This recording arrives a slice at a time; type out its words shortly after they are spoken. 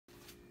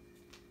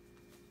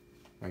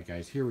Alright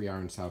guys, here we are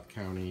in South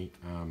County.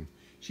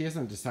 She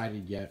hasn't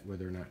decided yet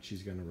whether or not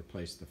she's going to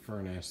replace the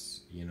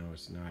furnace. You know,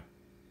 it's not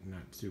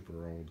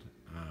super old,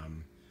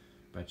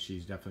 but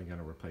she's definitely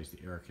going to replace the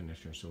air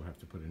conditioner, so we'll have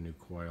to put a new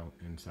coil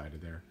inside of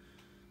there.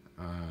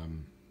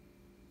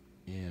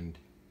 And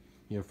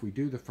you know, if we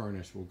do the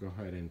furnace, we'll go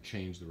ahead and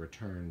change the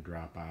return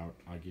dropout.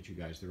 I'll get you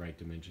guys the right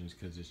dimensions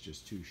because it's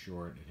just too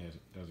short. It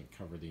doesn't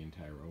cover the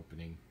entire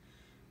opening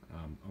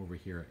over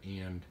here.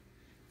 And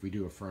if we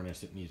do a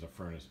furnace, it needs a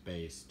furnace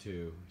base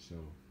too. So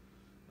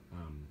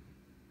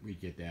we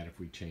get that if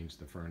we change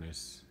the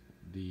furnace.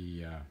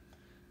 The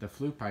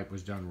flue pipe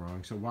was done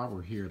wrong. So while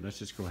we're here, let's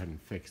just go ahead and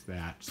fix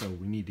that. So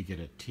we need to get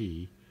a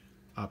T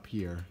up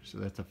here. So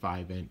that's a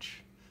 5"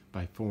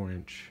 by 4"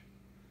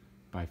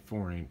 by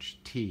 4"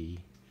 T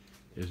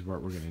is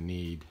what we're going to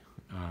need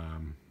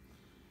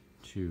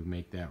to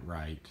make that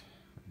right.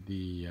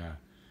 The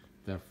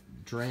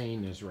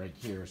drain is right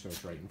here, so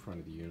it's right in front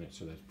of the unit,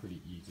 so that's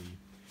pretty easy.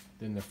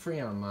 Then the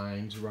Freon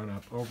lines run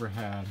up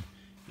overhead.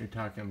 You're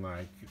talking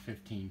like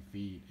 15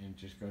 feet, and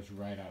just goes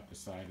right out the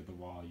side of the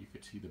wall. You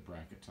could see the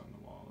brackets on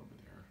the wall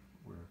over there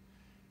where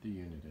the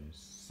unit is.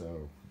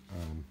 So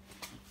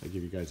I'll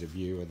give you guys a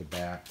view of the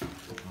back.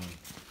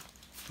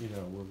 You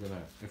know, we're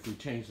gonna, if we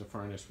change the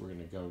furnace, we're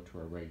gonna go to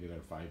our regular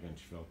 5"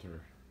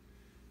 filter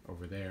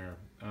over there.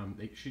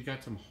 She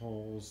got some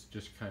holes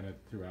just kind of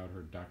throughout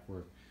her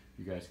ductwork.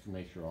 You guys can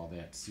make sure all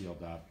that's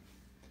sealed up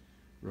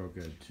real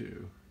good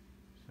too.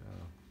 So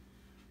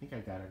I think I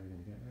got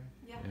everything, right?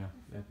 Yeah.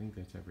 Yeah, I think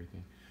that's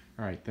everything.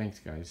 All right, thanks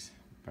guys.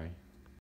 Bye.